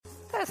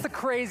That's the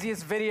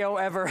craziest video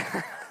ever.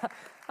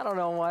 I don't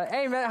know what.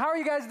 Hey, man, how are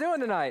you guys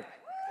doing tonight?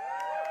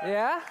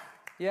 Yeah?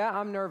 Yeah,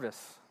 I'm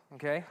nervous,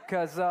 okay?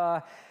 Because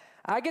I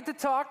get to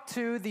talk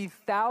to the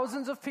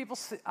thousands of people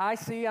I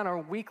see on a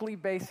weekly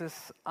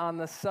basis on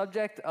the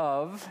subject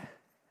of...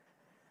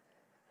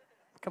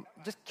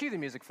 just cue the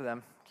music for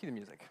them. Cue the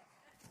music.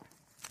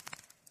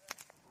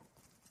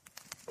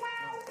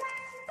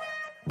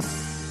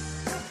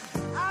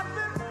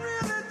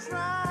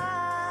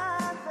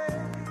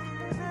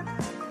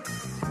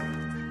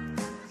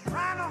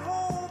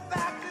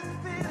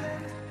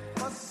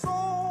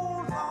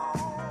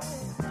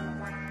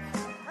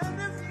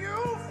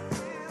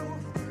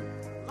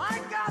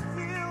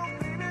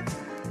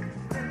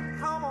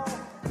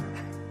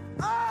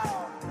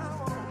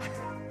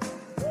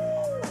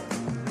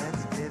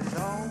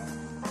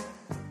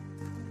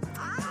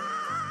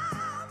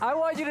 I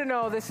want you to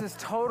know this is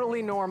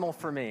totally normal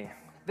for me.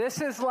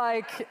 This is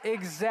like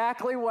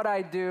exactly what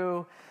I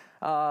do.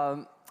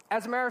 As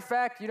a matter of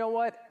fact, you know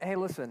what? Hey,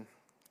 listen,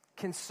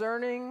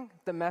 concerning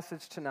the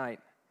message tonight,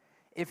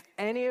 if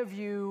any of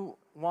you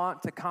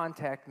want to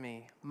contact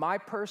me, my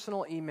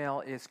personal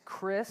email is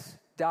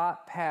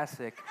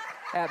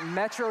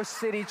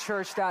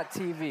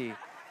chris.pasick@metrocitychurch.tv.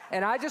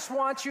 And I just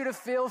want you to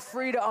feel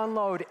free to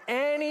unload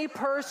any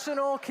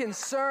personal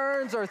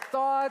concerns or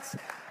thoughts,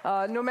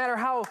 no matter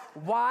how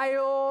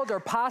wild or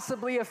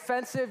possibly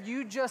offensive.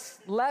 You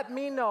just let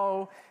me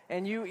know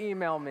and you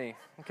email me,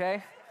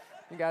 okay?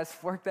 You guys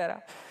work that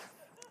out?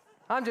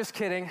 I'm just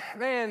kidding.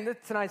 Man,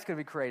 tonight's going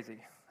to be crazy.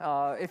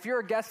 If you're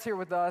a guest here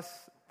with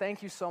us,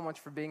 thank you so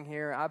much for being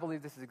here. I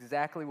believe this is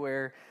exactly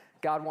where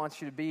God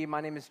wants you to be.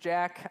 My name is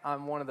Jack.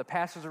 I'm one of the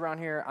pastors around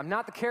here. I'm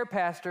not the care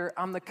pastor.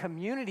 I'm the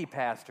community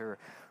pastor.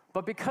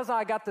 But because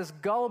I got this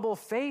gullible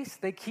face,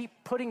 they keep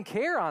putting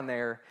care on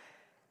there.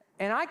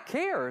 And I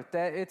care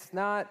that it's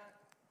not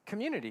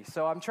community.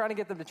 So I'm trying to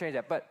get them to change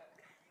that. But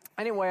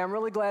anyway, I'm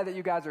really glad that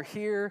you guys are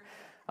here.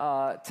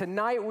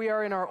 Tonight we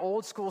are in our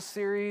old school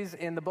series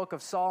in the book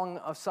of Song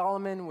of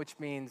Solomon, which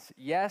means,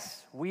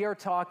 yes, we are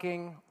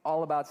talking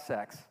all about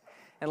sex.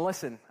 And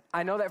listen,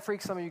 I know that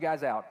freaks some of you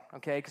guys out,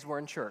 okay, because we're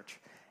in church.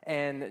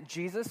 And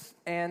Jesus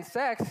and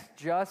sex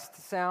just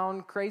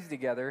sound crazy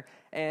together.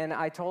 And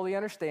I totally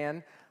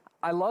understand.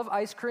 I love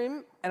ice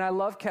cream and I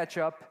love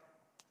ketchup.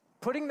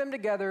 Putting them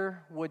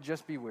together would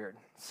just be weird.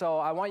 So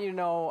I want you to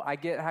know I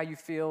get how you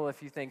feel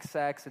if you think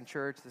sex and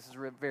church. This is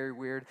very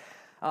weird.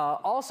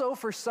 Also,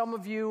 for some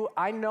of you,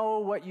 I know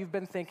what you've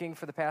been thinking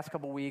for the past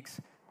couple weeks.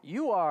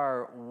 You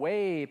are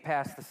way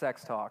past the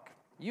sex talk.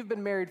 You've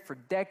been married for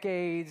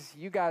decades.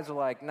 You guys are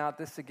like, not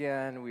this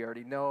again. We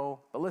already know.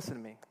 But listen to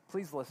me.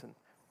 Please listen.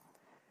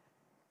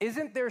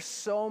 Isn't there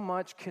so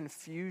much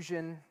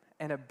confusion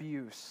and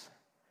abuse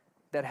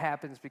that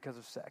happens because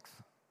of sex?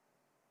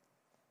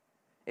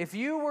 If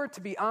you were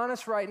to be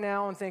honest right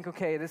now and think,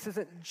 okay, this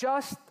isn't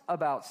just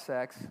about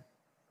sex,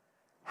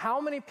 how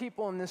many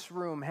people in this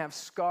room have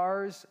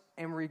scars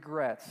and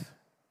regrets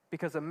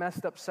because of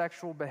messed up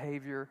sexual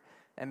behavior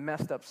and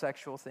messed up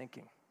sexual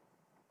thinking?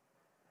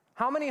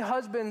 How many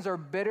husbands are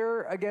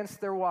bitter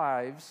against their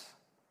wives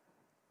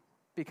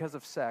because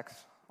of sex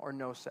or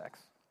no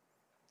sex?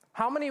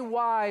 How many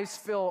wives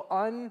feel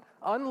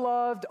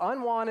unloved,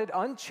 unwanted,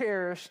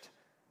 uncherished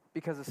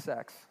because of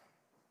sex,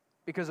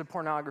 because of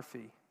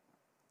pornography?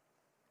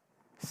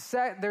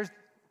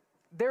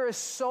 There is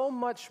so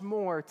much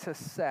more to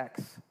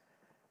sex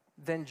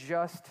than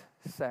just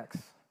sex.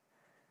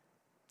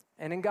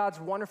 And in God's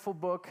wonderful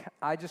book,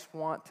 I just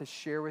want to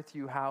share with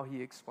you how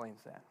he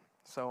explains that.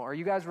 So are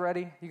you guys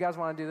ready? You guys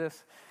want to do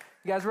this?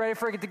 You guys ready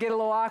for it to get a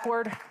little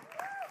awkward?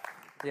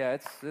 Yeah,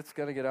 it's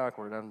going to get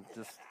awkward. I'm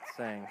just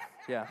saying.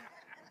 Yeah.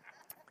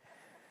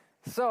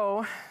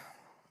 So,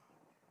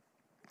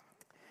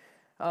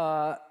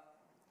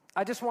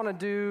 I just want to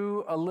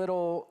do a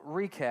little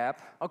recap.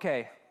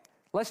 Okay,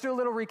 let's do a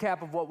little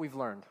recap of what we've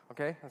learned.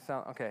 Okay,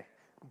 okay.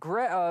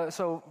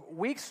 So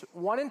weeks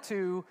 1 and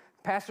 2,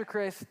 Pastor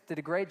Chris did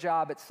a great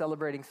job at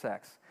celebrating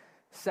sex.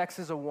 Sex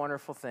is a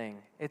wonderful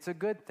thing. It's a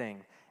good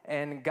thing.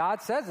 And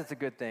God says it's a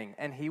good thing,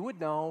 and he would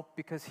know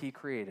because he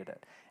created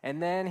it.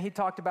 And then he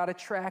talked about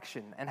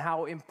attraction and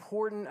how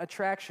important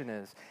attraction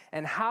is.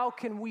 And how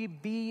can we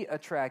be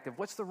attractive?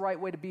 What's the right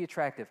way to be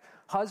attractive?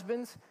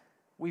 Husbands,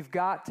 we've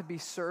got to be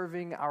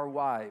serving our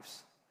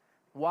wives.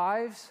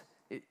 Wives,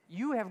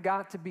 you have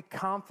got to be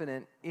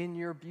confident in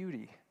your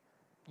beauty.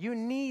 You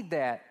need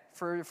that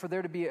for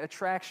there to be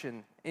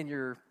attraction in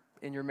your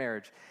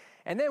marriage.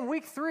 And then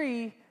week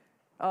 3,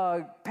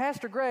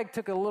 Pastor Greg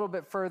took it a little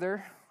bit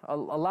further, a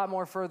lot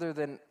more further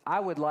than I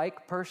would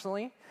like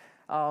personally.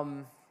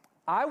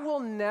 I will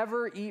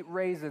never eat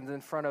raisins in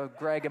front of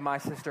Greg and my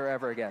sister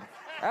ever again.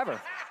 Ever.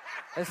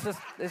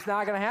 It's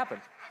not going to happen.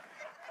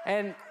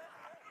 And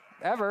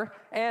ever.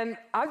 And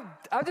I'm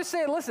just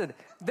saying, listen,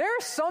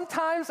 there's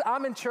sometimes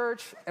I'm in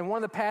church and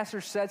one of the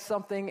pastors said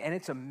something and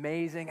it's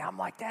amazing. I'm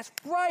like, that's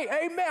right,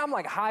 amen. I'm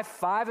like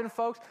high-fiving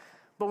folks.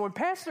 But when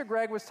Pastor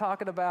Greg was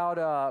talking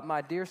about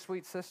my dear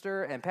sweet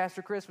sister and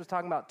Pastor Chris was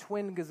talking about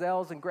twin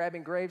gazelles and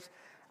grabbing grapes,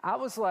 I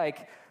was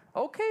like,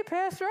 Okay,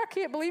 Pastor, I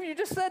can't believe you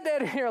just said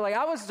that here. Like,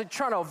 I was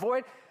trying to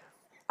avoid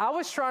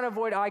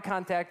eye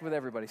contact with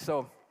everybody.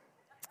 So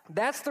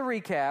that's the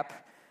recap.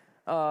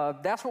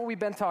 That's what we've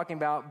been talking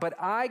about. But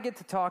I get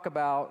to talk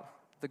about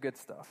the good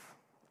stuff.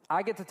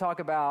 I get to talk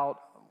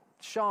about,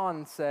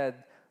 Sean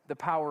said, the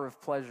power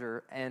of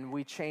pleasure, and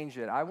we changed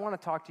it. I want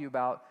to talk to you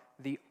about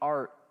the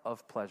art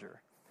of pleasure.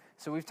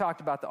 So we've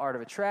talked about the art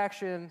of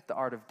attraction, the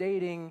art of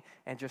dating,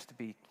 and just to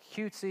be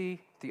cutesy,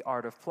 the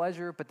art of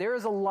pleasure. But there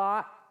is a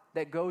lot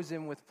that goes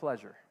in with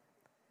pleasure.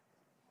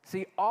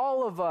 See,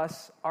 all of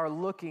us are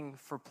looking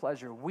for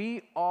pleasure.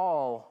 We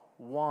all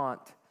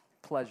want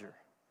pleasure.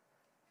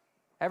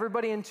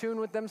 Everybody in tune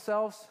with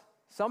themselves?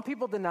 Some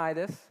people deny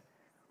this.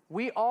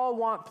 We all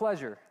want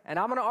pleasure. And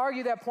I'm going to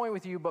argue that point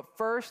with you, but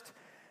first,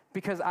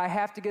 because I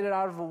have to get it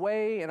out of the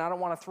way and I don't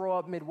want to throw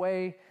up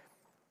midway,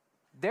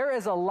 there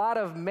is a lot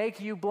of make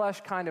you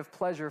blush kind of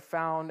pleasure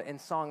found in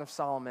Song of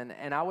Solomon,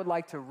 and I would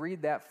like to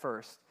read that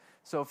first.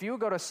 So if you would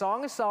go to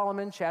Song of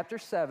Solomon, chapter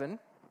 7,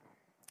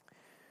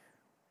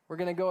 we're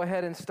going to go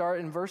ahead and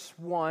start in verse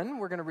 1.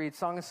 We're going to read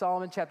Song of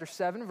Solomon, chapter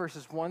 7,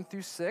 verses 1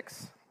 through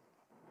 6.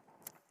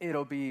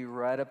 It'll be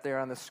right up there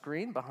on the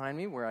screen behind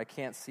me where I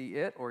can't see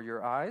it or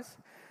your eyes.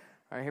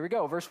 All right, here we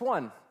go. Verse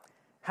 1.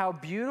 How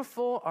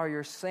beautiful are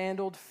your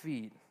sandaled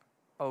feet,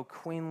 O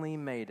queenly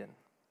maiden.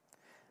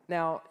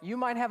 Now, you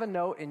might have a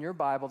note in your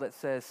Bible that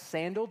says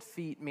sandaled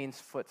feet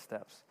means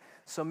footsteps.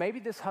 So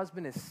maybe this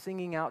husband is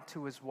singing out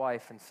to his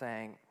wife and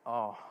saying,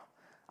 oh,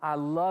 I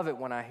love it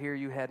when I hear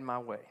you head my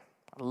way.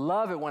 I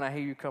love it when I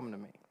hear you coming to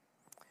me.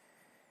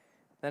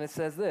 Then it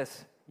says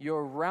this,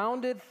 your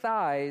rounded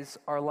thighs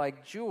are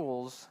like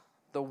jewels,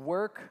 the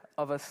work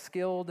of a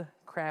skilled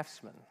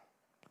craftsman.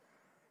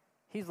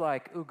 He's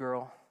like, ooh,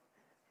 girl,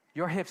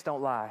 your hips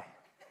don't lie.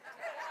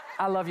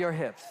 I love your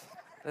hips.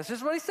 That's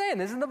just what he's saying.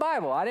 This is in the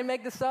Bible. I didn't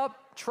make this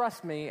up.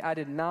 Trust me, I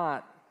did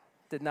not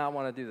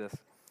want to do this.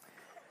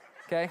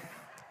 Okay?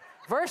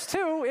 Verse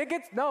 2,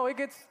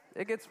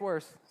 it gets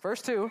worse.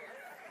 Verse 2,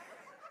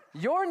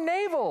 your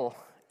navel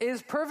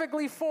is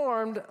perfectly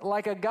formed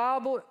like a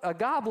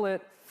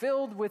goblet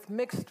filled with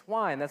mixed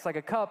wine. That's like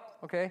a cup,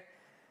 okay?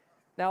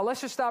 Now,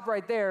 let's just stop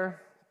right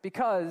there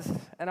because,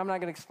 and I'm not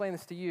going to explain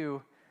this to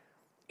you,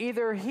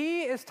 either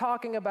he is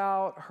talking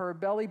about her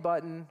belly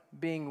button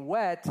being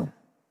wet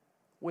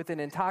with an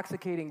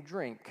intoxicating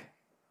drink,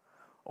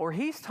 or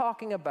he's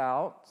talking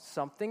about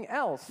something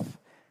else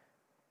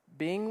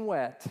being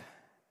wet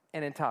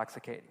and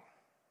intoxicating.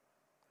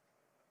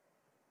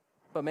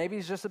 But maybe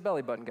he's just a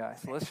belly button guy,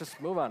 so let's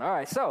just move on. All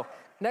right, so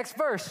next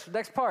verse,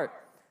 next part.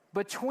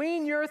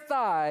 Between your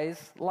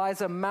thighs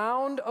lies a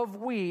mound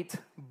of wheat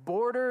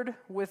bordered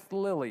with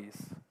lilies.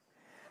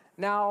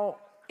 Now,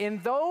 in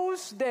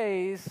those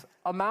days,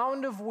 a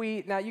mound of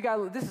wheat, now you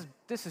got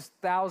this is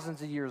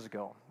thousands of years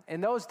ago. In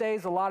those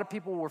days, a lot of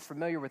people were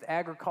familiar with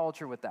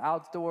agriculture, with the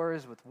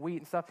outdoors, with wheat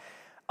and stuff.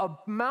 A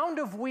mound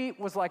of wheat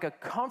was like a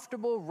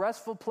comfortable,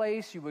 restful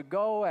place you would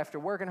go after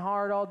working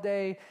hard all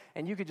day,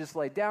 and you could just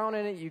lay down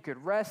in it, you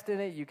could rest in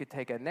it, you could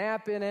take a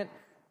nap in it,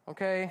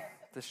 okay?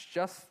 That's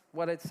just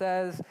what it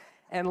says.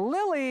 And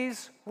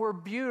lilies were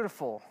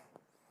beautiful.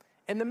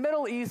 In the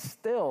Middle East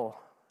still,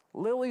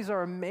 lilies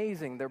are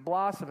amazing. Their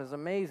blossom is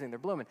amazing. They're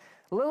blooming.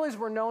 Lilies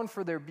were known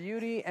for their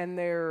beauty and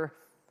their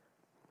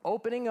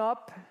opening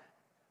up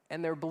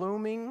and their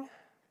blooming,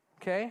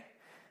 okay?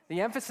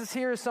 The emphasis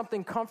here is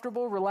something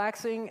comfortable,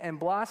 relaxing, and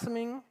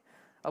blossoming,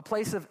 a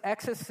place of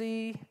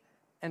ecstasy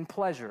and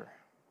pleasure.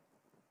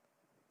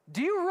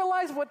 Do you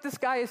realize what this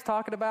guy is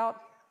talking about?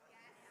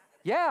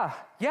 Yeah,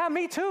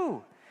 me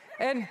too.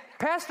 And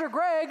Pastor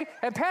Greg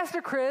and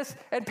Pastor Chris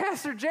and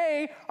Pastor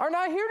Jay are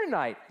not here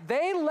tonight.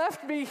 They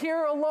left me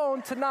here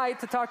alone tonight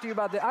to talk to you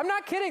about this. I'm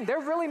not kidding. They're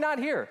really not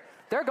here.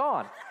 They're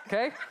gone,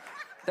 okay?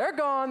 They're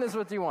gone. This is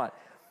what you want.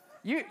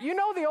 You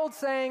know the old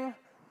saying,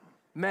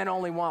 men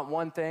only want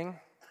one thing?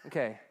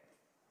 Okay.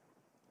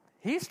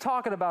 He's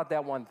talking about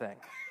that one thing.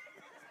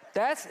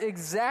 That's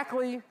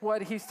exactly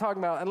what he's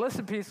talking about. And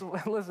listen,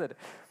 listen.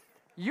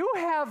 You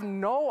have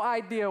no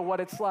idea what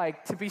it's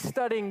like to be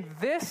studying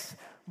this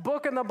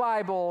book in the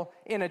Bible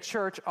in a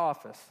church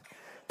office.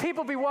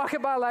 People be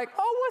walking by like,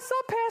 oh, what's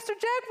up, Pastor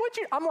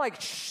Jack? I'm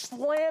like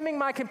slamming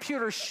my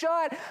computer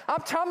shut.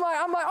 I'm like,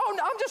 oh,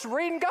 I'm just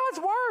reading God's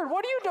word.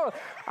 What are you doing?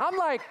 I'm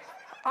like,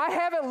 I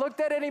haven't looked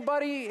at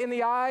anybody in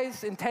the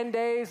eyes in 10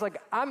 days.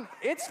 Like,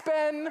 it's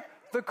been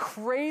the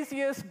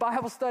craziest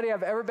Bible study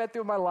I've ever been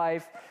through in my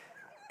life.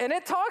 And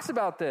it talks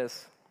about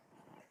this.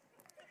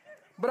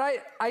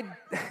 But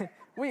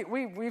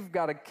we've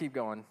got to keep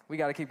going. We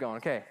got to keep going.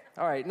 Okay.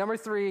 All right. Number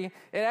 3, it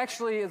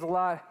actually is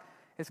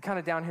it's kind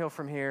of downhill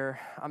from here.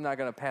 I'm not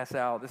going to pass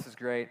out. This is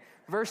great.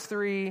 Verse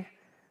 3,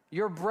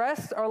 your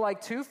breasts are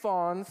like 2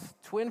 fawns,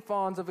 twin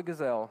fawns of a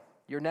gazelle.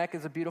 Your neck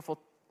is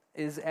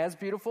as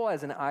beautiful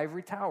as an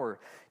ivory tower.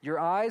 Your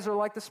eyes are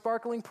like the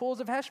sparkling pools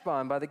of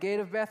Heshbon by the gate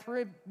of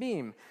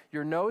Beth-Rabim.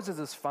 Your nose is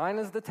as fine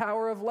as the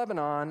tower of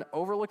Lebanon,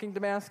 overlooking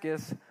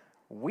Damascus.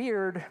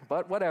 Weird,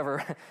 but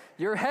whatever.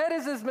 Your head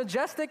is as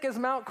majestic as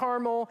Mount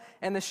Carmel,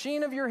 and the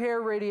sheen of your hair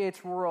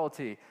radiates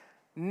royalty.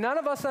 None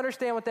of us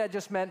understand what that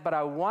just meant, but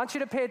I want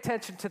you to pay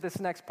attention to this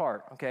next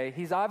part, okay?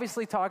 He's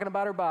obviously talking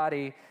about her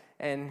body,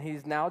 and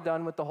he's now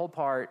done with the whole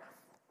part.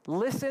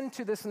 Listen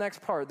to this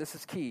next part. This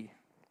is key.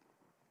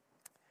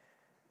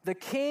 The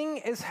king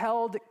is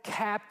held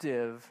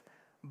captive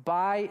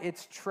by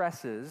its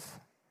tresses.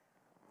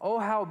 Oh,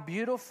 how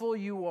beautiful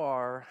you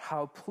are,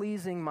 how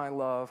pleasing, my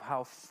love,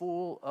 how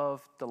full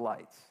of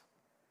delights.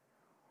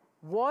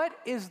 What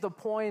is the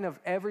point of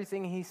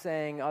everything he's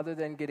saying other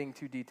than getting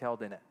too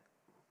detailed in it?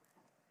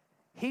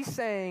 He's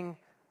saying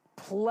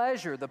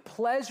pleasure, the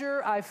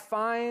pleasure I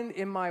find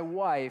in my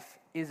wife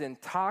is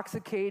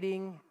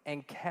intoxicating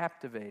and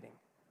captivating.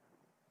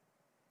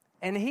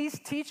 And he's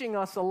teaching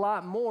us a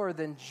lot more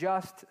than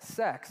just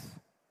sex.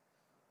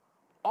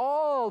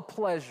 All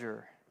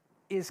pleasure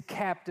is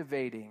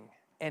captivating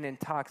and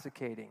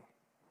intoxicating,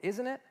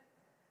 isn't it?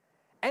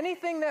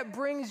 Anything that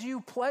brings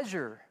you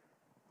pleasure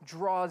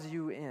draws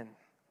you in.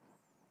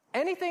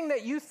 Anything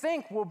that you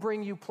think will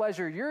bring you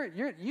pleasure,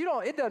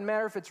 it doesn't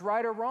matter if it's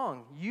right or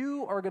wrong.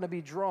 You are going to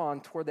be drawn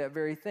toward that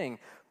very thing.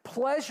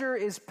 Pleasure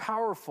is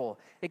powerful.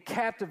 It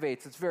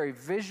captivates. It's very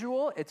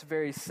visual, it's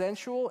very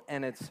sensual,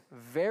 and it's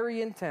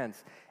very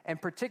intense. And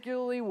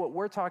particularly what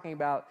we're talking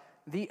about,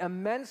 the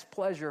immense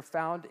pleasure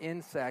found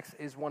in sex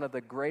is one of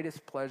the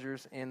greatest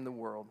pleasures in the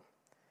world.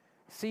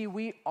 See,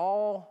 we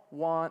all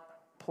want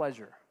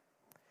pleasure.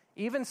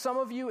 Even some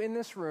of you in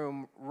this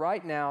room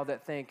right now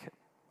that think,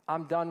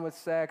 I'm done with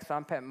sex.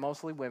 I'm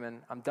mostly women.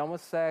 I'm done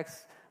with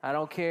sex. I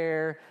don't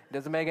care. It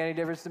doesn't make any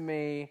difference to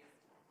me.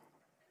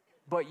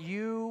 But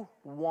you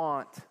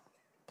want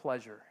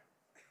pleasure.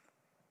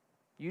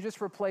 You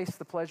just replace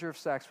the pleasure of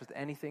sex with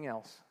anything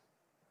else.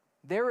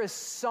 There is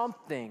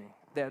something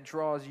that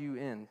draws you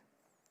in.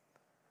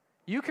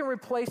 You can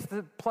replace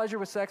the pleasure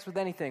with sex with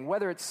anything,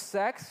 whether it's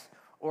sex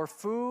or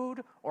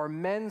food or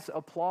men's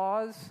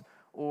applause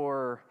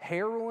or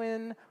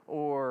heroin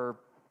or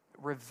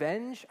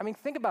revenge. I mean,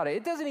 think about it.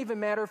 It doesn't even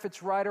matter if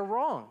it's right or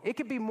wrong. It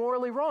could be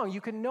morally wrong. You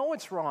can know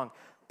it's wrong.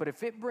 But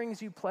if it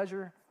brings you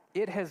pleasure,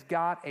 it has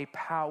got a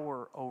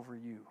power over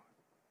you.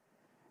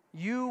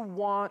 You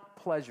want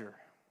pleasure.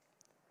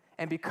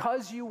 And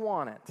because you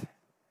want it,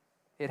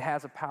 it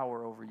has a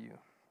power over you.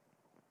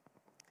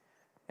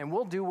 And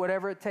we'll do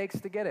whatever it takes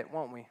to get it,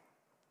 won't we?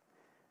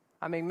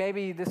 I mean,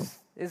 maybe this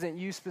isn't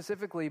you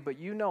specifically, but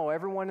you know,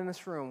 everyone in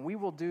this room, we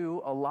will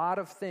do a lot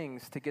of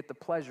things to get the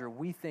pleasure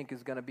we think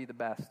is going to be the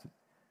best.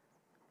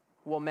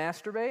 We'll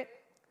masturbate,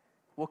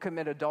 we'll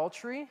commit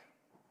adultery,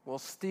 we'll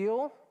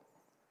steal,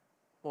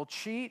 we'll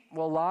cheat,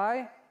 we'll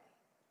lie,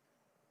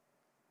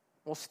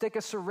 we'll stick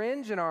a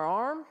syringe in our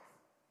arm,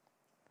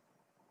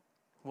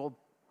 we'll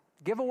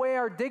give away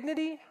our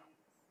dignity,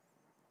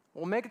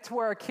 we'll make it to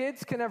where our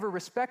kids can never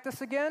respect us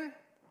again.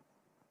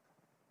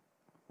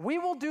 We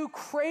will do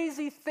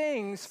crazy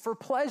things for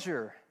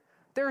pleasure.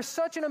 There is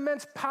such an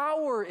immense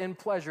power in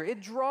pleasure. It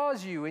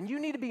draws you, and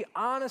you need to be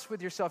honest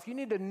with yourself. You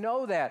need to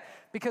know that,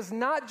 because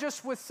not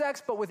just with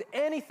sex, but with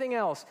anything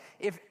else,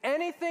 if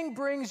anything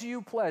brings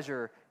you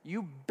pleasure,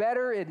 you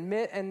better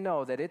admit and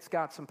know that it's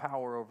got some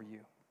power over you.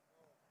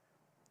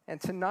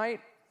 And tonight,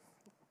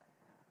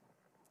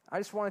 I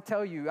just want to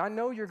tell you, I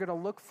know you're going to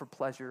look for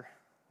pleasure.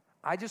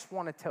 I just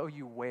want to tell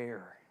you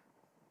where.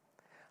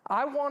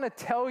 I want to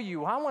tell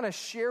you, I want to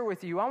share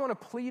with you, I want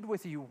to plead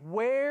with you,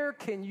 where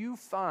can you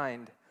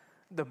find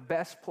the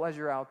best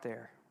pleasure out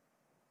there?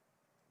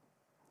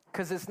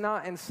 Because it's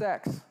not in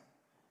sex,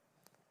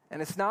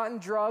 and it's not in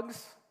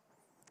drugs,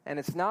 and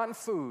it's not in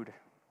food.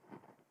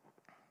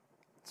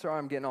 Sorry,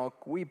 I'm getting all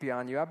weepy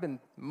on you. I've been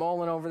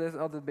mulling over this,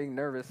 other than being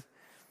nervous.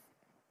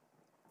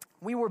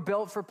 We were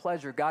built for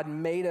pleasure. God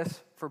made us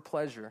for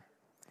pleasure.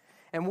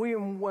 And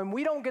when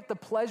we don't get the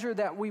pleasure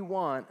that we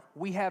want,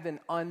 we have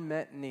an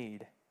unmet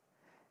need.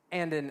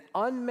 And an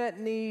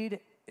unmet need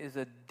is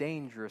a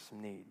dangerous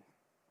need.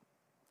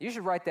 You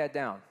should write that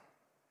down.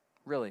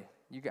 Really.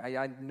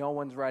 No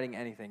one's writing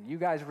anything. You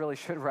guys really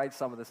should write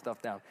some of this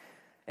stuff down.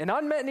 An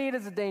unmet need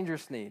is a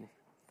dangerous need.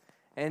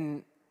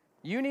 And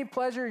you need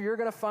pleasure, you're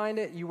going to find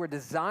it. You were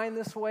designed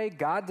this way.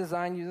 God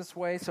designed you this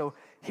way. So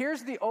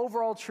here's the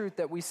overall truth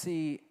that we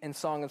see in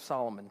Song of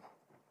Solomon.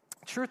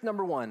 Truth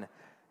number one,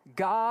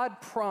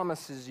 God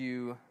promises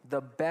you the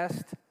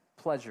best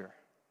pleasure.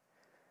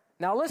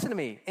 Now listen to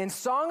me. In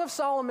Song of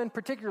Solomon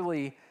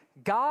particularly,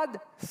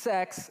 God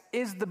sex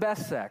is the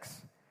best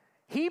sex.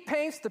 He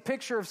paints the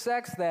picture of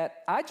sex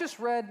that I just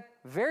read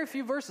very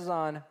few verses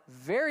on,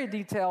 very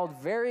detailed,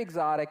 very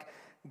exotic.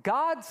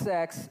 God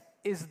sex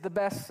is the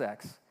best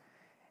sex.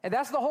 And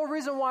that's the whole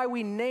reason why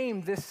we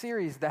named this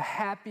series The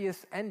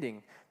Happiest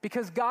Ending.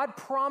 Because God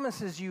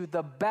promises you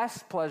the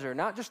best pleasure,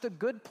 not just a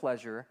good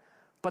pleasure,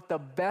 but the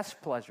best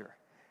pleasure.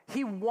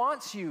 He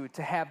wants you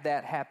to have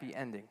that happy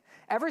ending.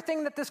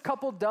 Everything that this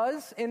couple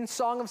does in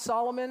Song of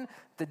Solomon,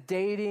 the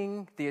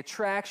dating, the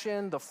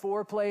attraction, the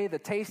foreplay, the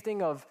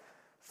tasting of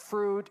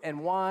fruit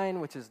and wine,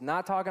 which is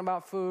not talking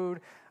about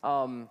food,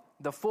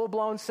 the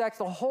full-blown sex,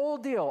 the whole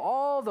deal,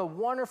 all the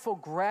wonderful,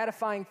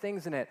 gratifying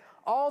things in it,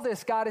 All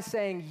this, God is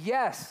saying,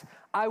 yes,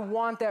 I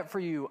want that for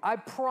you. I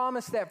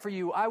promise that for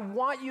you. I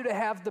want you to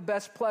have the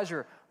best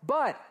pleasure,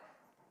 but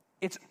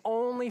it's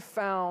only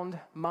found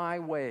my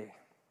way.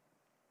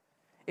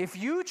 If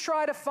you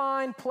try to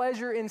find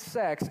pleasure in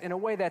sex in a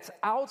way that's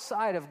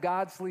outside of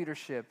God's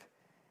leadership,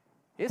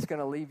 it's going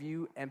to leave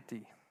you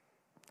empty.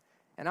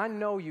 And I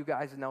know you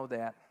guys know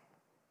that.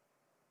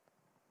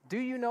 Do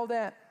you know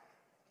that?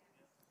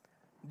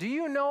 Do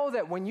you know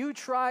that when you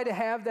try to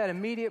have that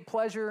immediate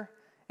pleasure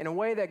in a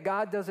way that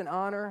God doesn't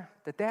honor,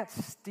 that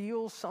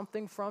steals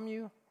something from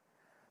you?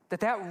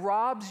 That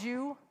robs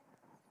you?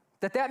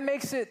 That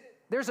makes it,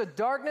 there's a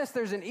darkness,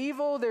 there's an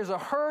evil, there's a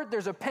hurt,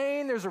 there's a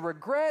pain, there's a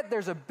regret,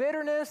 there's a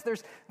bitterness,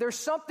 there's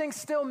something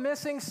still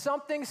missing,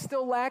 something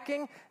still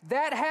lacking.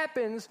 That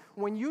happens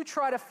when you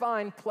try to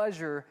find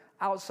pleasure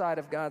outside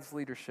of God's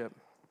leadership.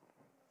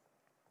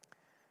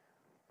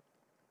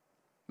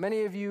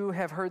 Many of you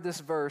have heard this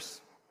verse.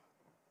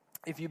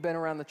 If you've been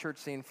around the church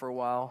scene for a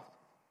while,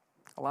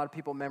 a lot of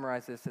people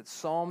memorize this. It's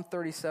Psalm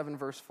 37,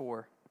 verse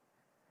 4.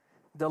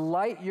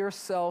 Delight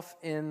yourself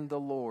in the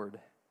Lord,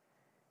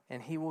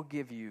 and he will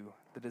give you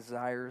the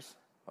desires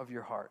of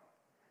your heart.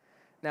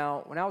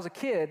 Now, when I was a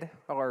kid,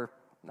 or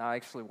no, I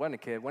actually wasn't a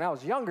kid. When I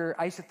was younger,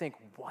 I used to think,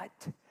 what?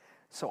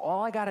 So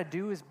all I got to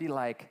do is be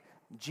like,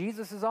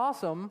 Jesus is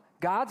awesome.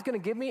 God's going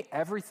to give me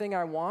everything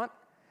I want.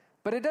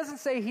 But it doesn't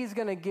say he's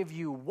going to give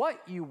you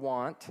what you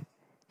want.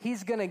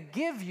 He's going to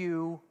give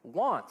you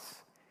wants.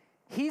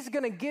 He's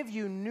going to give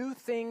you new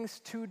things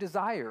to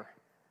desire.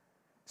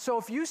 So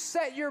if you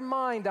set your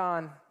mind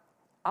on,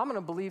 I'm going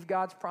to believe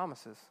God's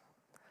promises.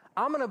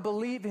 I'm going to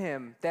believe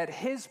him that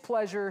his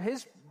pleasure,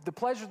 the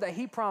pleasures that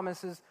he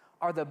promises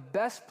are the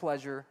best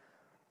pleasure.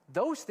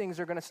 Those things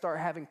are going to start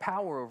having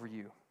power over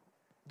you.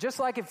 Just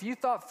like if you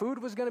thought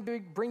food was going to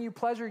bring you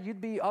pleasure,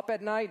 you'd be up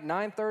at night,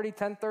 9:30,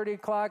 10:30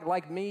 o'clock,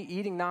 like me,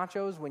 eating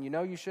nachos when you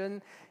know you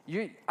shouldn't.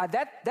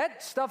 That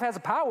stuff has a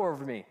power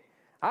over me.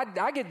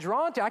 I get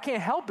drawn to it. I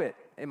can't help it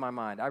in my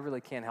mind. I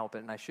really can't help it,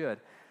 and I should.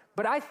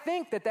 But I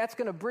think that that's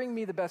going to bring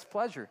me the best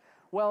pleasure.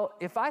 Well,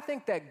 if I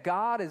think that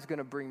God is going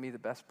to bring me the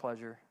best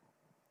pleasure,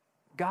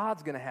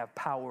 God's going to have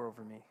power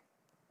over me.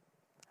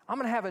 I'm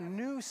going to have a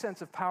new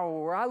sense of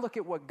power where I look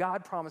at what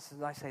God promises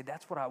and I say,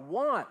 that's what I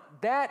want.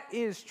 That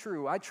is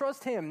true. I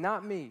trust him,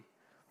 not me.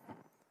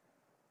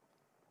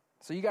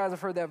 So you guys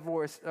have heard that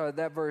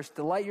verse,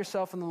 delight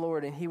yourself in the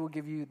Lord and he will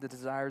give you the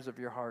desires of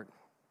your heart.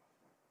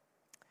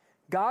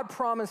 God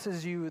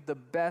promises you the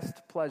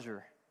best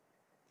pleasure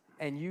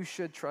and you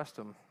should trust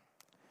him.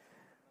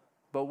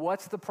 But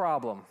what's the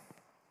problem?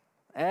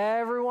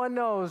 Everyone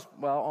knows,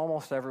 well,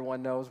 almost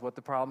everyone knows what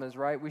the problem is,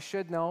 right? We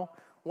should know.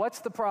 What's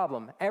the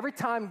problem? Every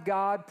time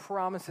God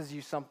promises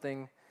you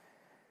something,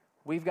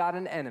 we've got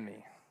an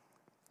enemy.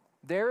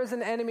 There is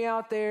an enemy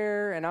out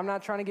there, and I'm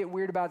not trying to get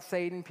weird about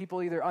Satan.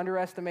 People either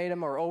underestimate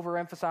him or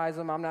overemphasize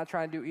him. I'm not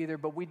trying to do either,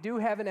 but we do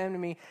have an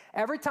enemy.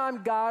 Every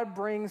time God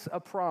brings a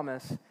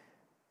promise,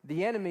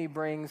 the enemy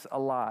brings a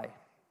lie.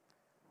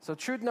 So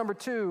truth number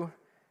 2,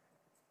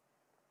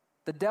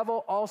 the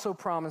devil also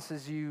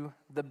promises you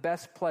the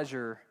best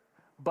pleasure,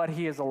 but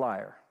he is a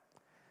liar.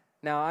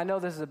 Now, I know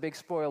this is a big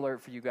spoiler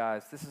alert for you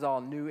guys. This is all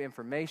new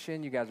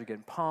information. You guys are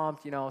getting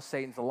pumped.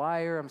 Satan's a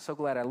liar. I'm so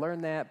glad I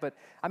learned that. But,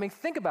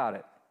 think about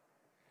it.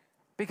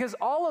 Because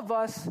all of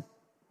us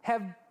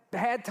have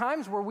had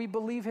times where we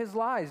believe his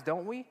lies,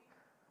 don't we?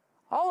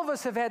 All of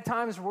us have had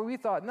times where we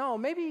thought, no,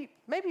 maybe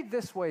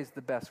this way is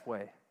the best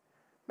way.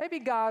 Maybe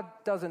God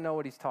doesn't know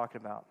what he's talking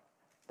about.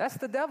 That's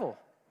the devil.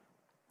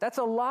 That's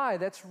a lie.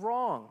 That's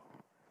wrong.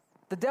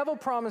 The devil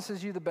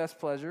promises you the best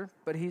pleasure,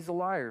 but he's a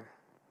liar.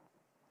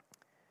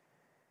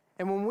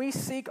 And when we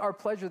seek our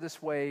pleasure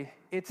this way,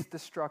 it's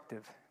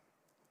destructive.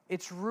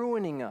 It's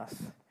ruining us.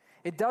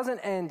 It doesn't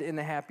end in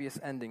the happiest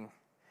ending.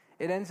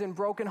 It ends in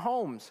broken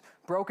homes,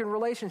 broken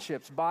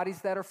relationships,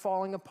 bodies that are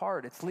falling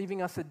apart. It's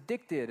leaving us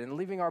addicted and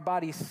leaving our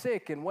bodies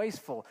sick and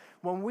wasteful.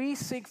 When we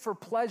seek for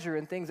pleasure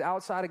in things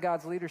outside of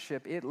God's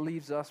leadership, it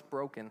leaves us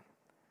broken.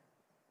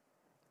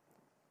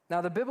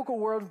 Now, the biblical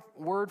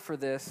word for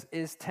this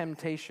is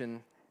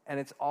temptation, and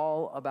it's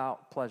all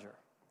about pleasure.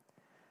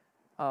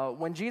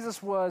 When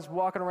Jesus was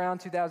walking around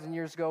 2,000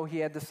 years ago, he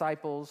had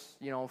disciples,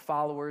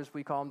 followers,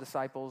 we call them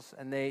disciples,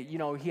 and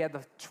he had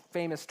the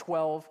famous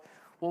 12.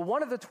 Well,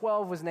 one of the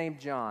 12 was named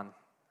John,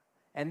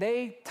 and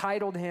they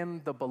titled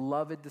him the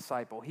beloved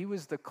disciple. He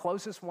was the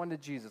closest one to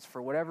Jesus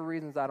for whatever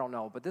reasons, I don't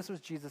know, but this was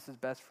Jesus'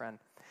 best friend.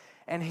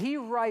 And he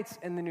writes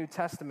in the New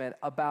Testament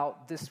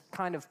about this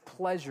kind of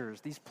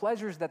pleasures, these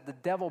pleasures that the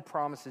devil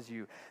promises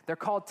you. They're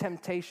called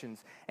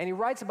temptations. And he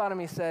writes about them,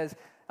 he says,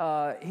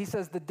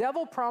 the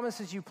devil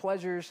promises you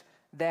pleasures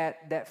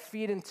that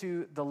feed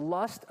into the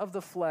lust of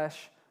the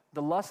flesh,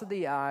 the lust of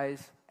the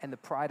eyes, and the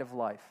pride of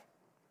life.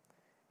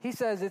 He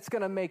says it's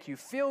going to make you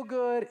feel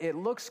good, it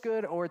looks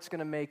good, or it's going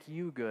to make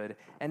you good.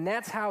 And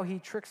that's how he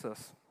tricks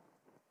us.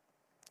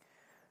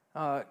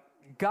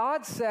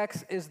 God's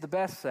sex is the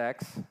best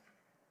sex.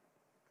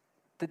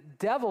 The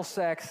devil's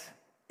sex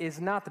is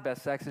not the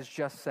best sex, it's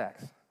just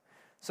sex.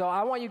 So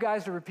I want you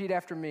guys to repeat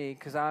after me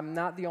because I'm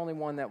not the only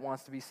one that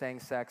wants to be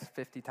saying sex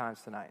 50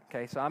 times tonight,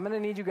 okay? So I'm going to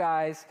need you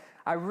guys.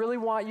 I really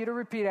want you to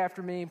repeat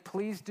after me.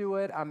 Please do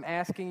it. I'm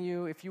asking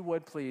you, if you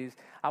would, please.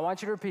 I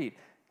want you to repeat.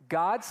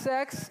 God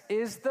sex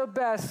is the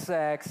best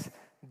sex.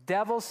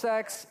 Devil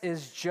sex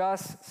is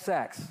just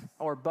sex.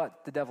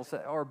 But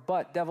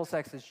devil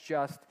sex is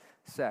just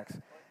sex.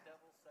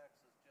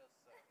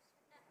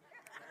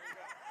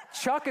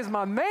 Chuck is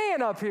my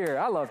man up here.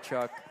 I love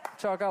Chuck.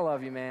 Chuck, I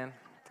love you, man.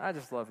 I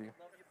just love you.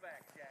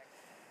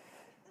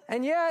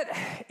 And yet,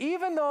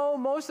 even though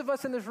most of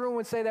us in this room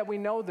would say that we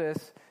know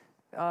this,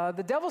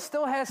 the devil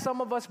still has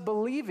some of us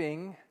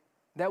believing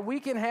that we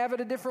can have it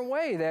a different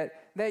way,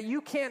 that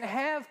you can't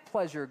have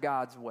pleasure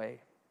God's way.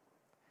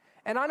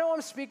 And I know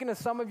I'm speaking to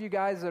some of you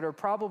guys that are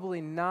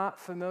probably not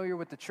familiar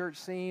with the church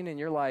scene, and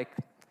you're like,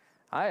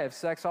 I have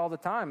sex all the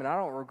time, and I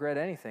don't regret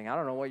anything. I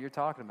don't know what you're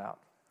talking about.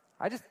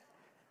 I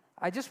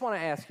just want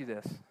to ask you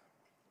this.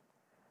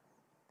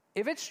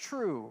 If it's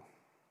true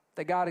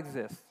that God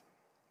exists,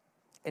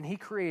 and he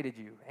created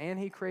you, and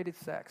he created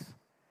sex,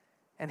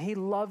 and he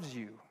loves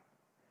you,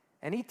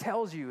 and he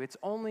tells you it's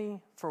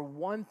only for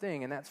one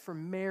thing, and that's for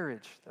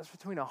marriage. That's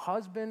between a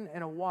husband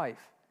and a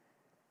wife.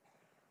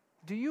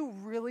 Do you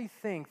really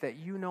think that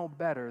you know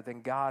better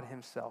than God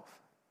himself?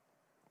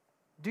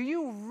 Do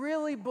you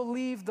really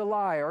believe the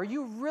lie? Are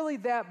you really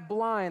that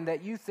blind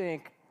that you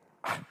think,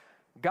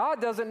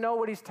 God doesn't know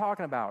what he's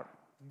talking about?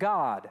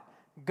 God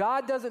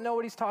doesn't know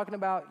what he's talking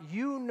about.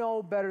 You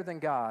know better than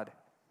God.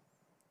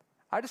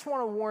 I just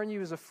want to warn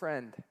you as a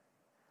friend.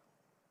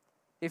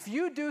 If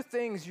you do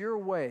things your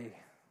way,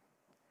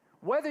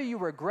 whether you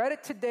regret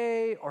it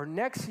today or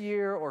next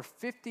year or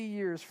 50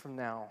 years from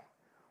now,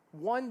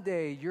 one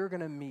day you're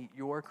going to meet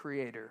your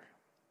Creator.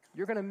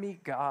 You're going to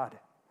meet God.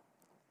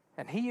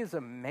 And he is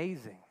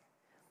amazing.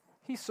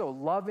 He's so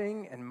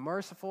loving and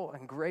merciful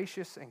and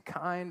gracious and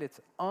kind. It's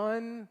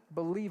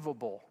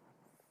unbelievable.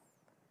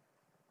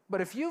 But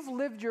if you've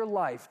lived your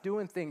life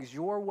doing things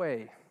your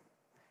way,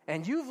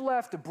 and you've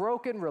left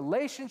broken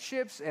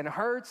relationships and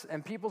hurts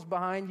and people's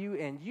behind you,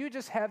 and you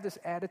just have this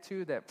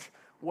attitude that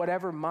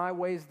whatever, my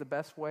way is the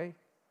best way,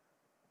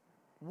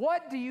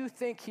 what do you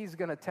think he's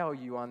going to tell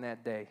you on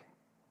that day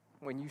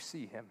when you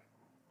see him?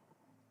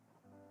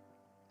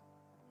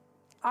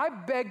 I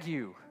beg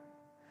you,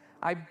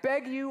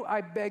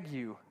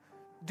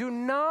 do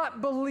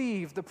not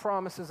believe the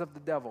promises of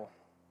the devil.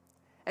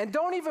 And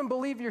don't even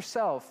believe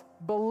yourself.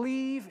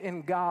 Believe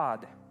in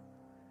God.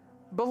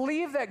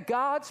 Believe that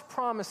God's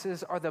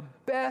promises are the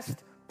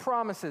best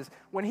promises.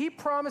 When he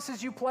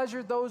promises you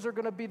pleasure, those are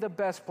going to be the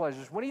best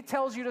pleasures. When he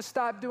tells you to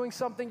stop doing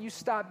something, you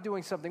stop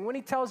doing something. When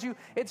he tells you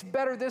it's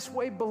better this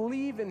way,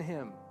 believe in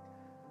him.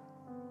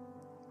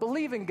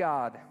 Believe in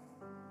God.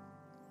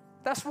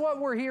 That's what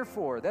we're here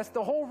for. That's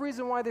the whole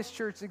reason why this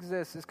church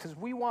exists, is because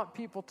we want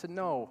people to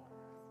know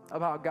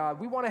about God.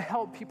 We want to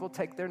help people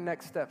take their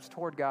next steps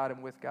toward God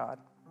and with God.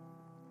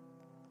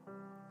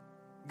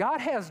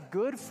 God has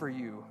good for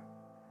you.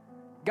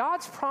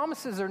 God's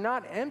promises are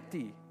not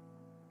empty.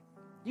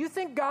 You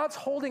think God's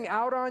holding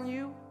out on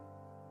you?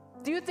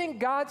 Do you think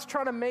God's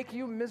trying to make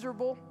you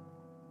miserable?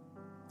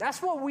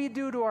 That's what we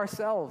do to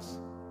ourselves.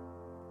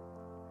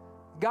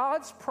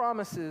 God's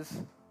promises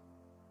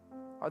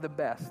are the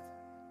best.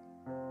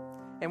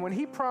 And when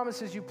he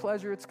promises you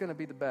pleasure, it's going to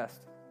be the best.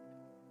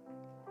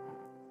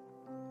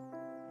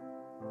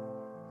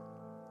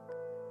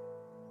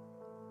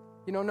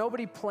 You know,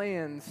 nobody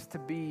plans to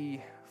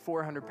be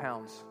 400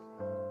 pounds.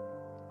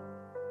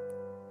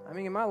 I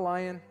mean, am I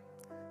lying?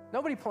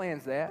 Nobody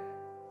plans that.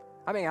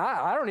 I mean,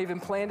 I don't even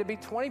plan to be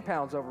 20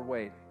 pounds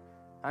overweight.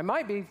 I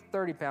might be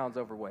 30 pounds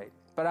overweight,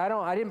 but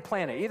I didn't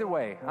plan it. Either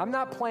way, I'm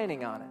not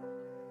planning on it.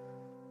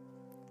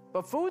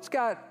 But food's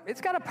got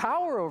a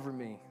power over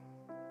me.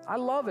 I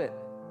love it.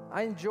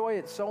 I enjoy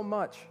it so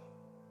much.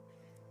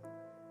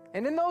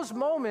 And in those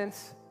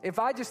moments, if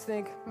I just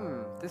think,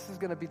 this is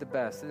going to be the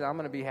best, I'm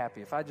going to be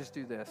happy if I just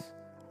do this,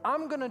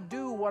 I'm going to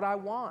do what I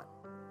want.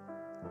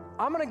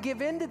 I'm going to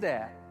give in to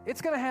that.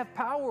 It's going to have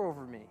power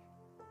over me.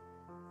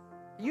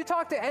 You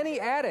talk to any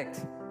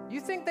addict,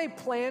 you think they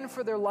planned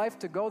for their life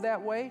to go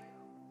that way?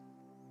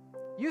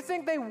 You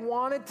think they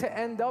wanted to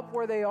end up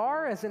where they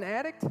are as an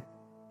addict?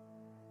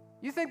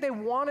 You think they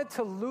wanted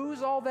to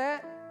lose all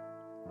that?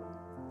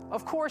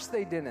 Of course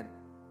they didn't.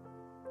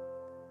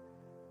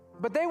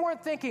 But they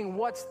weren't thinking,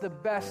 what's the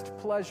best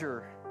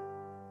pleasure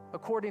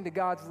according to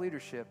God's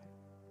leadership?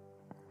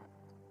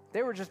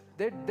 They're just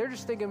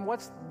thinking,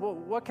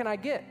 what can I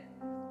get?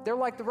 They're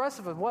like the rest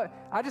of us.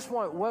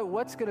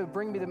 What's going to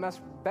bring me the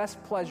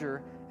best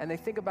pleasure? And they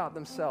think about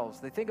themselves.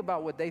 They think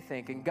about what they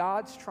think. And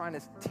God's trying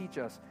to teach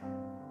us,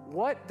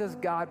 what does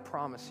God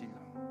promise you?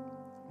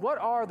 What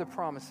are the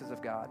promises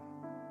of God?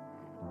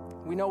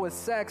 We know with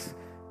sex,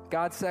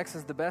 God's sex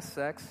is the best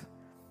sex.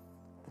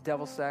 The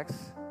devil's sex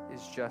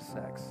is just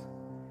sex.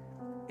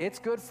 It's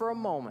good for a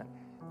moment,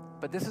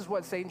 but this is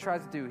what Satan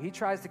tries to do. He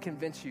tries to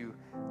convince you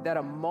that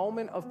a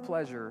moment of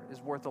pleasure is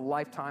worth a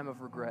lifetime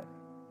of regret.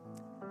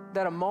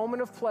 That a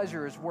moment of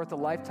pleasure is worth a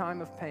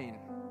lifetime of pain.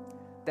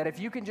 that if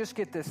you can just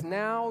get this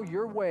now,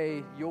 your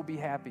way, you'll be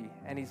happy.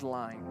 And he's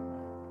lying.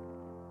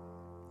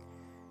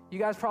 You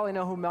guys probably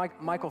know who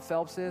Michael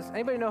Phelps is.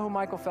 Anybody know who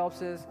Michael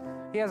Phelps is?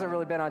 He hasn't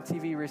really been on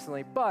TV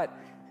recently, but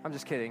I'm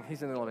just kidding.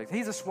 He's in the Olympics.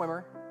 He's a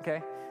swimmer,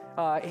 okay?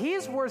 He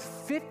is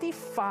worth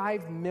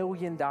 $55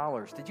 million.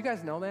 Did you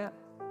guys know that?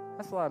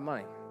 That's a lot of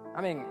money.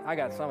 I mean, I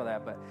got some of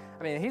that, but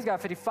he's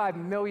got $55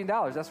 million.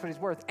 That's what he's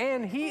worth.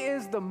 And he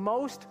is the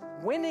most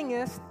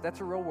winningest, that's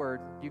a real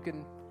word. You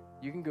can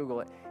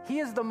Google it. He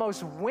is the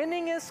most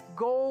winningest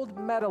gold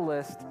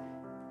medalist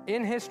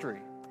in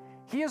history.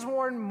 He has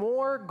won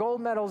more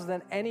gold medals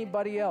than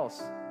anybody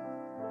else.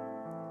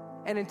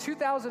 And in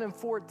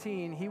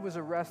 2014, he was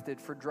arrested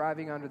for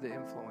driving under the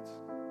influence.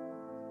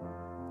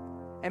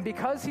 And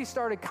because he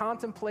started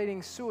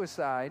contemplating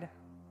suicide,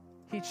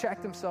 he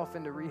checked himself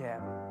into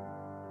rehab.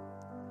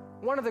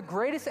 One of the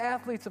greatest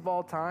athletes of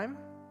all time,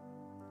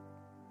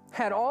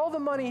 had all the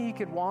money he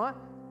could want.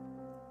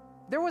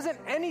 There wasn't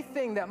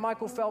anything that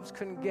Michael Phelps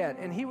couldn't get,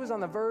 and he was on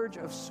the verge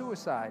of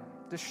suicide,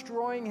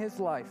 destroying his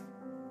life.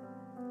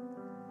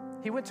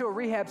 He went to a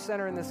rehab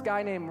center, and this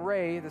guy named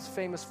Ray, this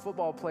famous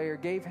football player,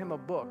 gave him a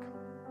book.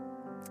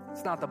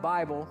 It's not the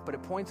Bible, but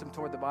it points him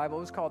toward the Bible.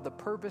 It was called The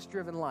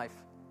Purpose-Driven Life.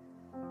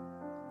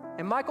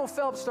 And Michael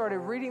Phelps started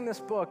reading this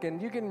book,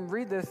 and you can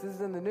read this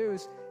is in the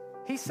news.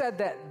 He said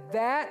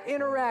that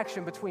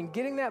interaction between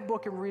getting that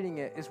book and reading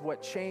it is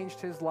what changed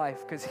his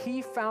life, because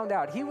he found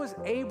out, he was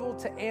able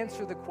to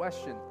answer the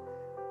question,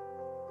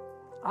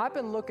 I've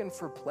been looking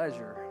for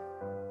pleasure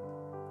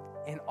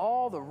in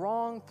all the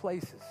wrong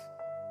places.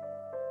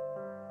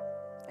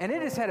 And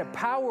it has had a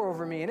power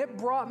over me, and it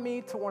brought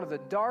me to one of the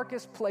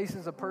darkest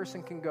places a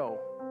person can go.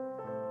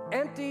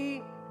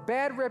 Empty,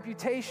 bad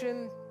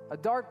reputation, a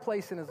dark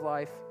place in his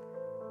life.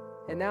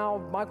 And now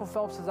Michael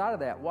Phelps is out of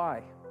that.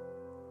 Why?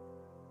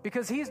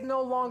 Because he's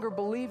no longer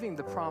believing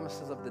the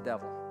promises of the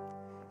devil.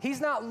 He's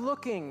not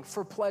looking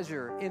for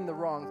pleasure in the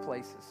wrong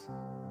places.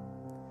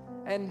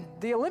 And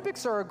the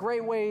Olympics are a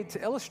great way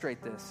to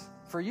illustrate this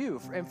for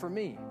you and for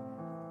me.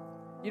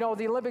 You know,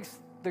 the Olympics,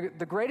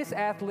 the greatest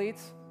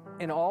athletes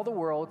in all the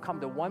world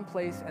come to one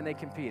place and they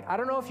compete. I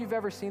don't know if you've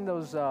ever seen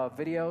those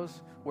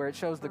videos where it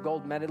shows the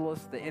gold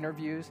medalists, the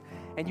interviews,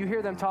 and you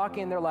hear them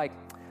talking and they're like,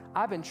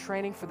 I've been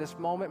training for this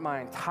moment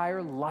my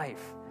entire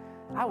life.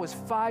 I was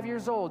 5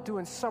 years old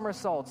doing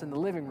somersaults in the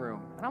living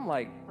room. And I'm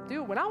like,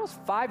 dude, when I was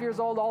 5 years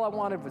old, all I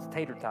wanted was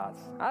tater tots.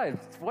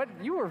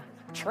 You were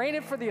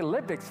training for the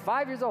Olympics,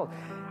 5 years old.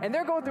 And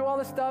they're going through all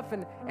this stuff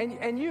and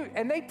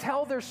they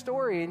tell their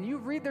story and you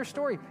read their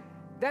story.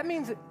 That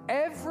means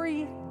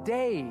every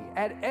day,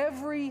 at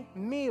every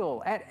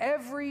meal, at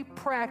every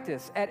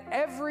practice, at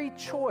every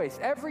choice,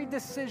 every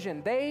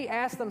decision, they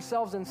ask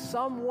themselves in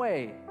some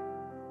way,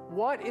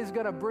 what is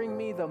going to bring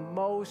me the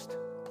most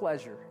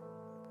pleasure?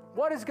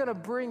 What is going to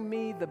bring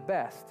me the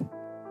best?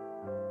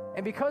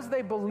 And because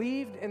they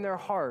believed in their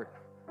heart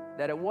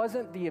that it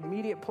wasn't the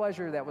immediate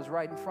pleasure that was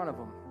right in front of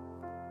them,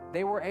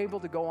 they were able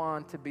to go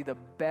on to be the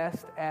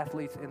best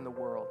athletes in the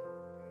world.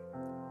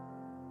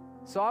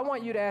 So I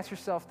want you to ask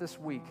yourself this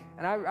week,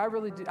 and I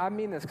really do, I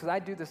mean this because I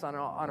do this on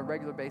a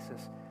regular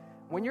basis.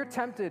 When you're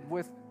tempted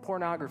with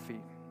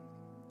pornography,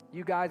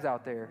 you guys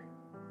out there,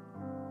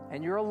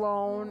 and you're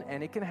alone,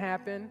 and it can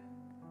happen,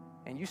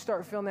 and you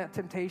start feeling that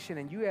temptation,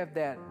 and you have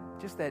that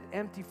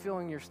empty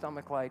feeling in your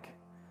stomach like,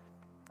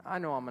 I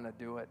know I'm going to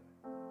do it.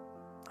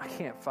 I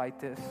can't fight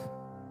this.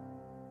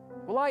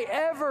 Will I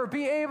ever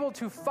be able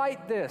to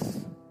fight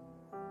this?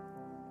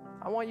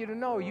 I want you to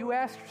know, you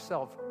ask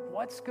yourself,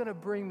 what's going to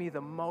bring me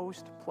the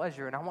most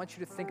pleasure? And I want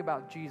you to think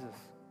about Jesus.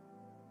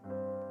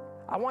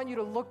 I want you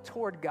to look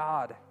toward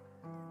God.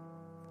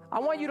 I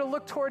want you to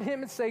look toward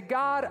him and say,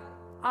 God,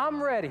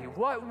 I'm ready.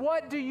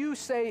 What do you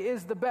say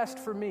is the best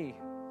for me?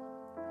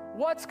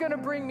 What's going to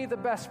bring me the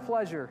best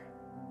pleasure?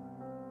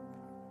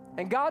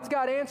 And God's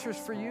got answers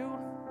for you.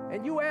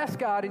 And you ask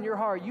God in your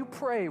heart, you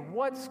pray,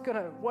 what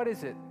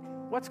is it?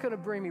 What's going to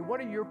bring me? What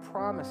are your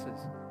promises?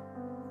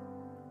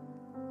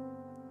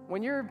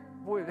 When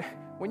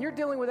you're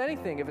dealing with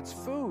anything, if it's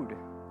food,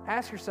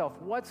 ask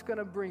yourself, what's going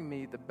to bring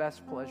me the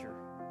best pleasure?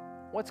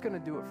 What's going to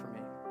do it for me?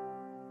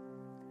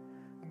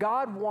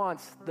 God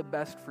wants the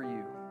best for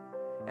you.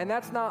 And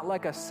that's not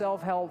like a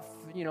self-help,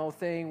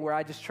 thing where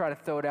I just try to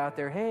throw it out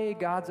there. Hey,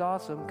 God's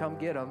awesome. Come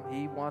get him.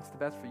 He wants the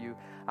best for you.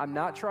 I'm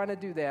not trying to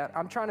do that.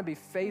 I'm trying to be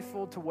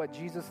faithful to what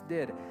Jesus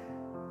did.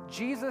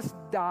 Jesus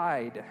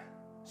died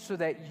so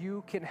that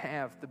you can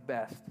have the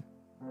best.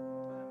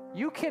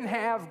 You can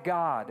have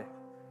God.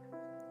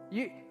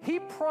 He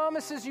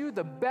promises you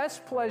the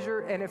best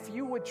pleasure, and if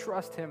you would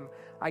trust him,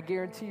 I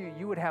guarantee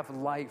you would have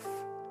life,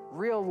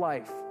 real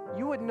life.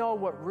 You would know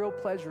what real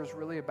pleasure is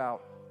really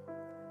about.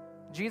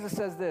 Jesus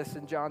says this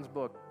in John's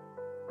book.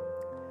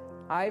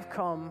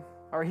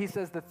 He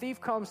says, the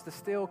thief comes to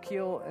steal,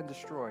 kill, and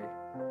destroy.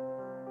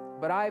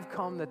 But I've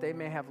come that they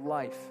may have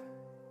life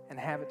and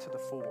have it to the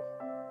full.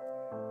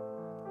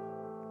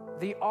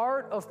 The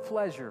art of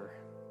pleasure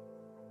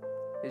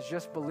is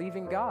just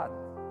believing God.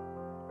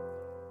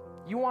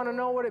 You want to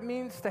know what it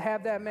means to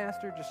have that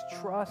master? Just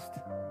trust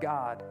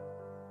God.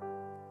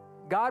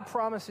 God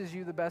promises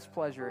you the best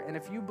pleasure, and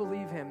if you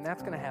believe him,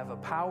 that's going to have a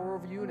power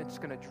over you, and it's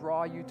going to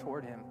draw you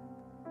toward him.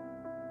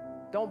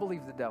 Don't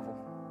believe the devil.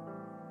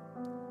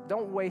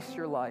 Don't waste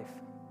your life.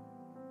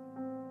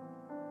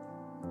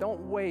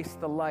 Don't waste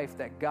the life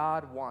that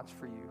God wants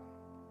for you.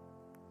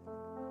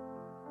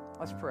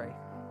 Let's pray.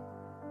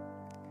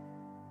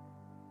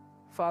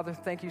 Father,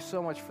 thank you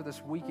so much for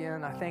this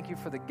weekend. I thank you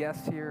for the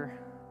guests here.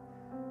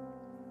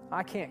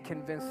 I can't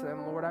convince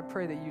them, Lord. I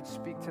pray that you'd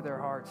speak to their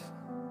hearts.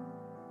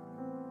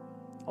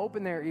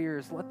 Open their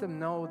ears. Let them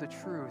know the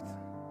truth.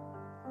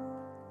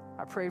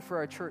 I pray for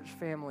our church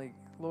family.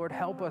 Lord,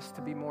 help us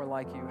to be more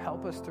like you.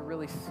 Help us to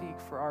really seek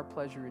for our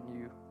pleasure in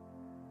you.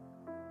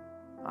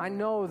 I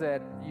know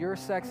that your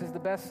sex is the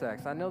best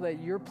sex. I know that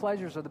your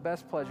pleasures are the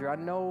best pleasure. I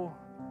know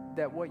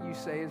that what you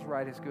say is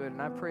right is good, and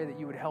I pray that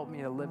you would help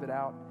me to live it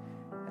out.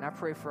 And I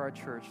pray for our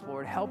church.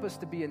 Lord, help us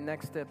to be a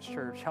Next Steps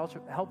church,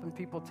 helping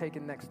people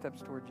taking next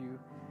steps toward you.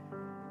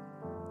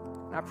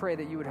 And I pray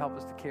that you would help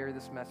us to carry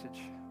this message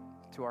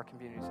to our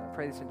communities. I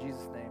pray this in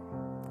Jesus' name.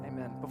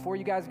 Amen. Before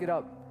you guys get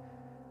up,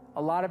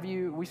 a lot of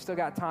you, we still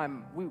got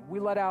time. We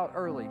let out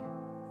early.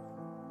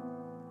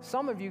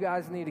 Some of you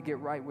guys need to get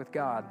right with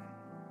God.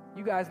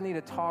 You guys need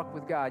to talk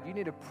with God. You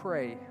need to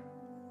pray.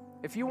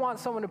 If you want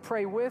someone to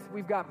pray with,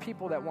 we've got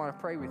people that want to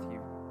pray with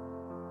you.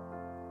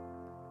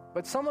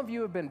 But some of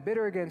you have been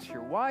bitter against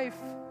your wife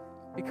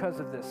because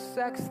of this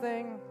sex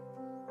thing.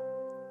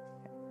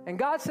 And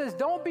God says,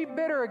 don't be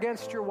bitter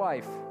against your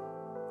wife.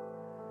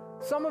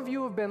 Some of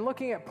you have been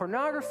looking at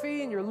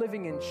pornography and you're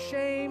living in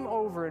shame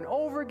over and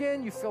over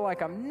again. You feel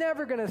like I'm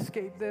never going to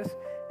escape this.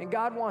 And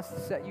God wants to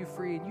set you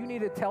free. And you need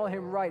to tell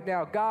him right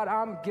now, God,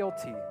 I'm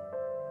guilty.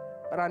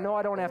 But I know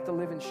I don't have to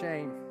live in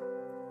shame.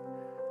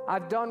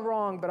 I've done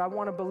wrong, but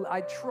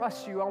I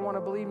trust you. I want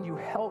to believe in you.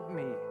 Help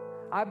me.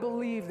 I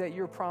believe that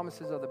your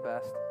promises are the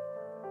best.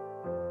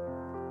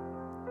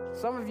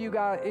 Some of you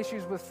got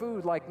issues with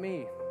food like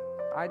me.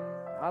 I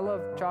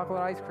love chocolate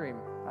ice cream.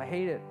 I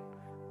hate it.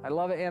 I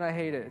love it and I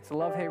hate it. It's a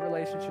love-hate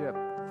relationship.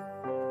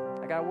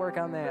 I got to work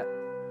on that.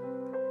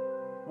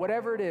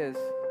 Whatever it is,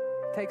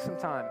 take some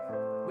time.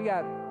 We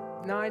got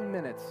 9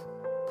 minutes.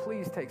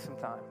 Please take some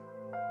time.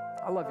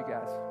 I love you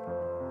guys.